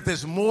down. And if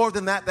there's more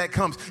than that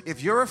comes,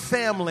 if you're a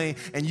family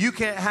and you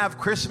can't have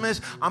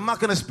Christmas, I'm not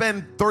going to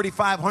spend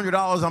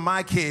 $3,500 on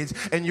my kids,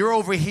 and you're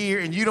over here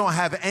and you don't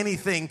have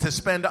anything to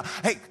spend.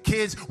 Hey,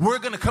 kids, we're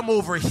going to come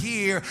over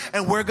here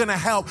and we're going to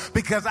help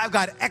because I've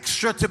got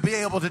extra to be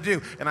able to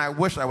do. And I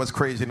wish I was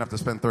crazy enough to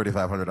spend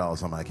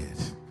 $3,500 on my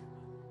kids.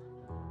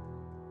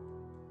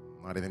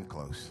 Not even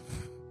close.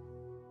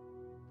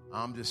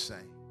 I'm just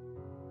saying,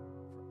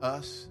 for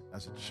us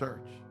as a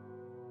church,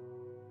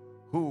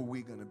 who are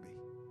we going to be?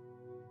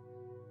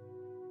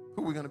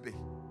 Who are we going to be?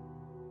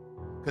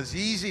 Because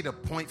it's easy to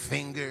point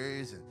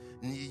fingers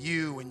and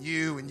you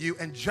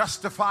and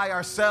justify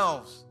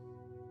ourselves.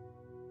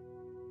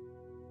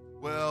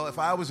 Well, if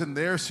I was in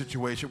their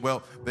situation,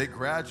 well, they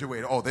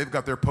graduated. Oh, they've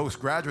got their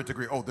postgraduate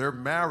degree. Oh, they're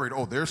married.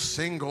 Oh, they're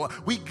single.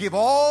 We give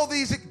all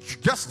these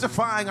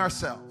justifying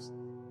ourselves.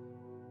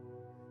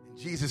 And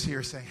Jesus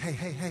here is saying,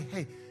 hey,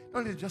 you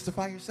don't need to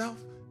justify yourself.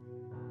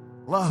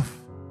 Love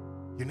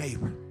your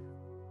neighbor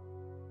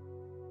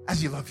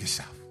as you love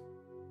yourself.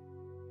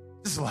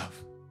 This is love.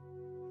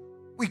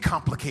 We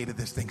complicated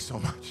this thing so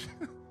much.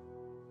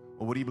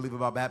 Well, what do you believe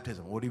about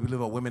baptism? What do you believe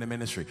about women in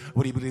ministry?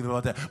 What do you believe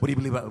about that? What do you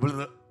believe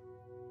about...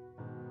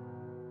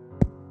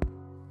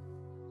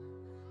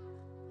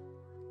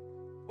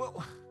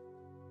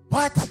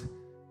 What?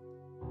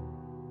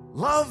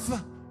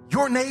 Love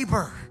your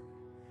neighbor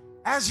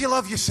as you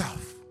love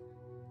yourself.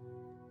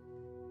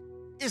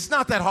 It's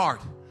not that hard.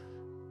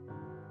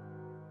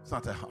 It's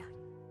not that hard.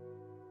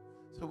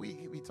 So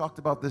we talked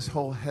about this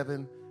whole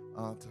heaven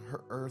to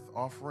earth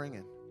offering,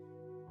 and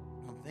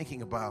I'm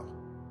thinking about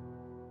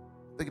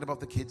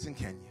the kids in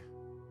Kenya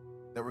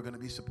that we're going to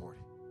be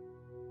supporting,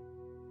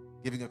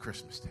 giving a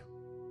Christmas to.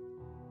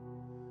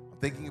 I'm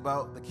thinking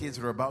about the kids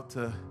that are about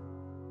to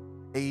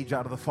age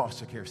out of the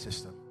foster care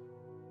system,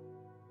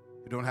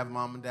 who don't have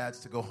mom and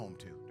dads to go home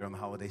to during the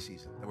holiday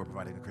season that we're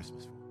providing a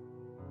Christmas for.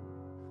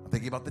 I'm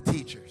thinking about the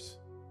teachers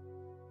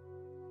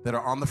that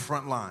are on the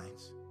front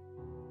lines,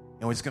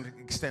 and we're just going to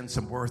extend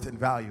some worth and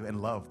value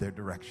and love their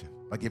direction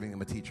by giving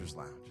them a teacher's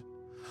lounge.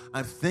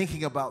 I'm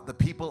thinking about the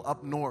people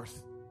up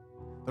north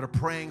that are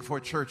praying for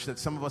a church that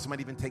some of us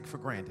might even take for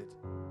granted.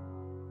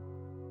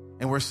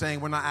 And we're saying,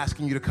 we're not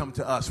asking you to come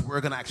to us. We're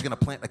actually going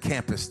to plant a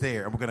campus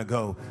there, and we're going to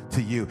go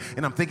to you.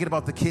 And I'm thinking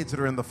about the kids that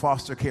are in the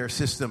foster care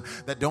system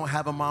that don't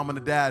have a mom and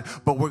a dad,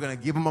 but we're going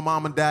to give them a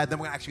mom and dad. Then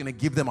we're actually going to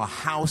give them a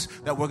house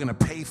that we're going to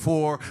pay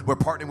for. We're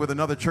partnering with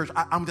another church.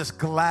 I'm just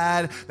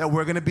glad that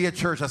we're going to be a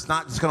church that's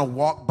not just going to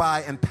walk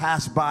by and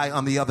pass by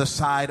on the other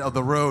side of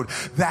the road.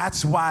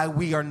 That's why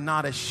we are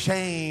not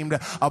ashamed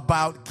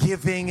about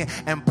giving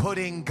and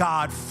putting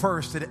God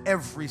first in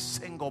every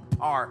single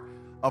part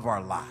of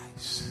our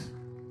lives.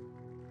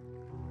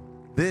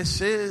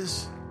 This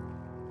is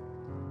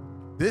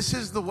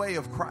the way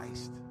of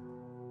Christ.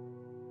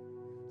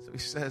 So he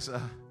says,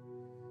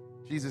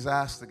 Jesus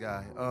asked the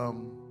guy,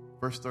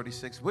 verse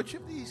 36, which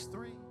of these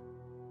three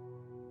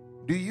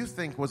do you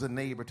think was a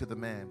neighbor to the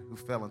man who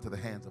fell into the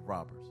hands of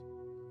robbers?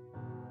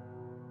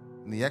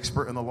 And the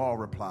expert in the law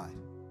replied,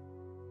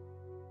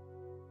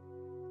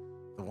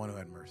 the one who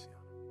had mercy on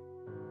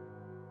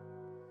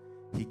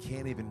him. He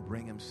can't even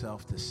bring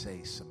himself to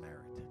say Samaritan.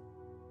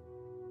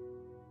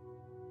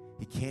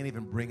 He can't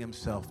even bring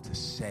himself to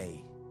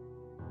say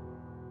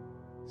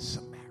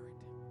Samaritan.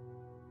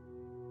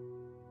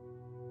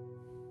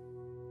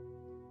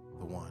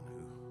 The one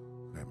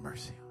who had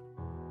mercy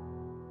on him.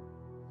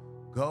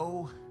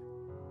 Go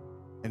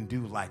and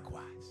do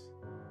likewise,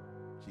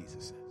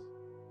 Jesus says.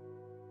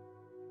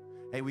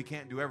 Hey, we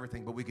can't do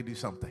everything, but we can do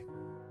something.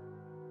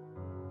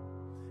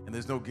 And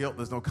there's no guilt,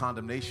 there's no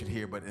condemnation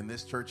here, but in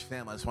this church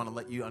family, I just want to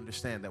let you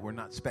understand that we're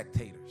not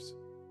spectators.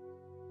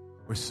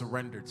 We're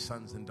surrendered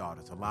sons and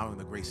daughters, allowing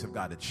the grace of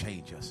God to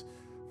change us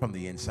from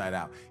the inside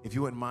out. If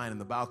you wouldn't mind, in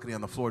the balcony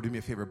on the floor, do me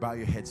a favor, bow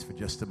your heads for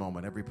just a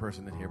moment. Every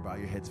person in here, bow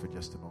your heads for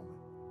just a moment.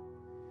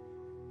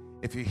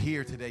 If you're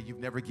here today, you've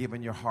never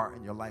given your heart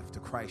and your life to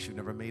Christ. You've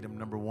never made him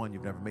number one.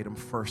 You've never made him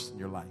first in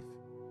your life.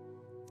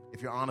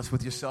 If you're honest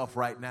with yourself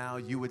right now,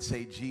 you would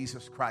say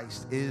Jesus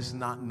Christ is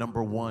not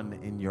number one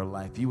in your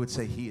life. You would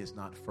say he is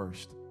not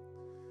first.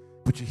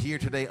 But you're here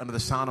today under the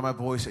sound of my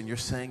voice, and you're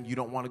saying you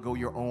don't want to go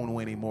your own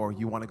way anymore.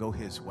 You want to go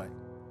his way.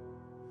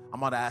 I'm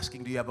not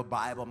asking, do you have a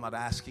Bible? I'm not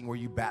asking, were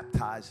you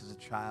baptized as a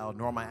child?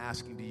 Nor am I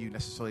asking, do you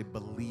necessarily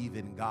believe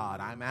in God?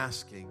 I'm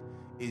asking,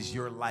 is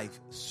your life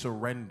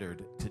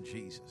surrendered to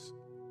Jesus?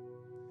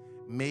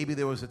 Maybe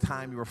there was a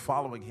time you were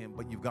following him,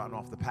 but you've gotten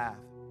off the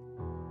path.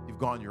 You've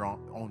gone your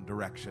own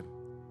direction.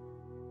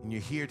 And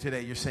you're here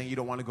today, you're saying you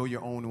don't want to go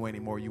your own way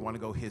anymore. You want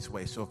to go his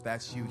way. So if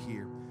that's you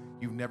here,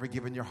 you've never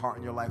given your heart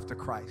and your life to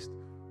Christ,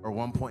 or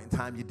one point in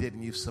time you did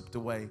and you slipped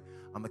away,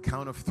 on the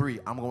count of three,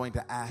 I'm going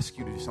to ask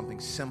you to do something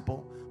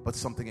simple, but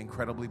something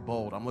incredibly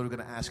bold. I'm literally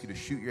going to ask you to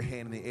shoot your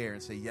hand in the air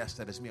and say, yes,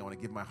 that is me. I want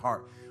to give my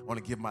heart. I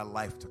want to give my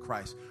life to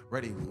Christ.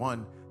 Ready?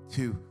 1,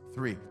 2,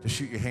 3. Just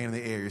shoot your hand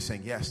in the air. You're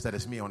saying, yes, that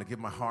is me. I want to give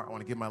my heart. I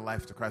want to give my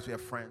life to Christ. We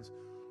have friends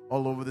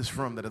all over this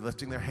room that are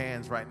lifting their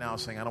hands right now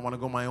saying, I don't want to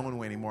go my own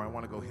way anymore. I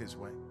want to go his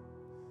way.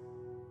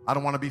 I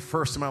don't want to be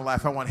first in my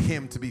life. I want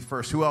him to be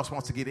first. Who else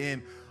wants to get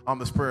in on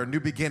this prayer? A new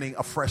beginning,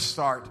 a fresh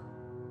start.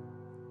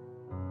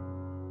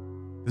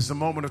 This is a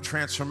moment of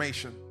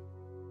transformation,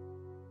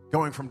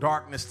 going from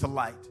darkness to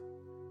light.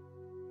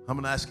 I'm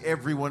going to ask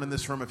everyone in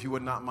this room, if you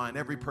would not mind,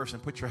 every person,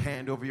 put your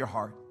hand over your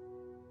heart.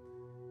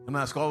 I'm going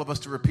to ask all of us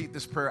to repeat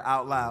this prayer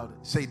out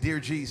loud. Say, dear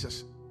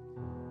Jesus,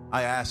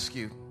 I ask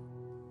you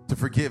to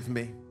forgive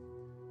me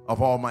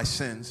of all my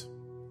sins.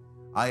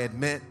 I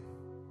admit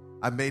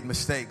I've made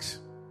mistakes.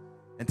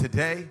 And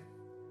today,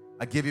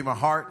 I give you my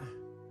heart.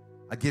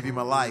 I give you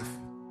my life.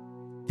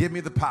 Give me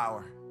the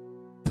power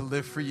to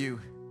live for you.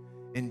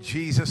 In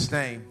Jesus'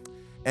 name,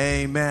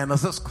 amen.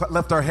 Let's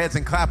lift our heads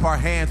and clap our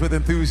hands with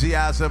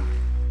enthusiasm.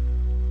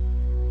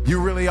 You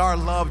really are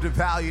loved and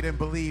valued and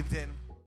believed in.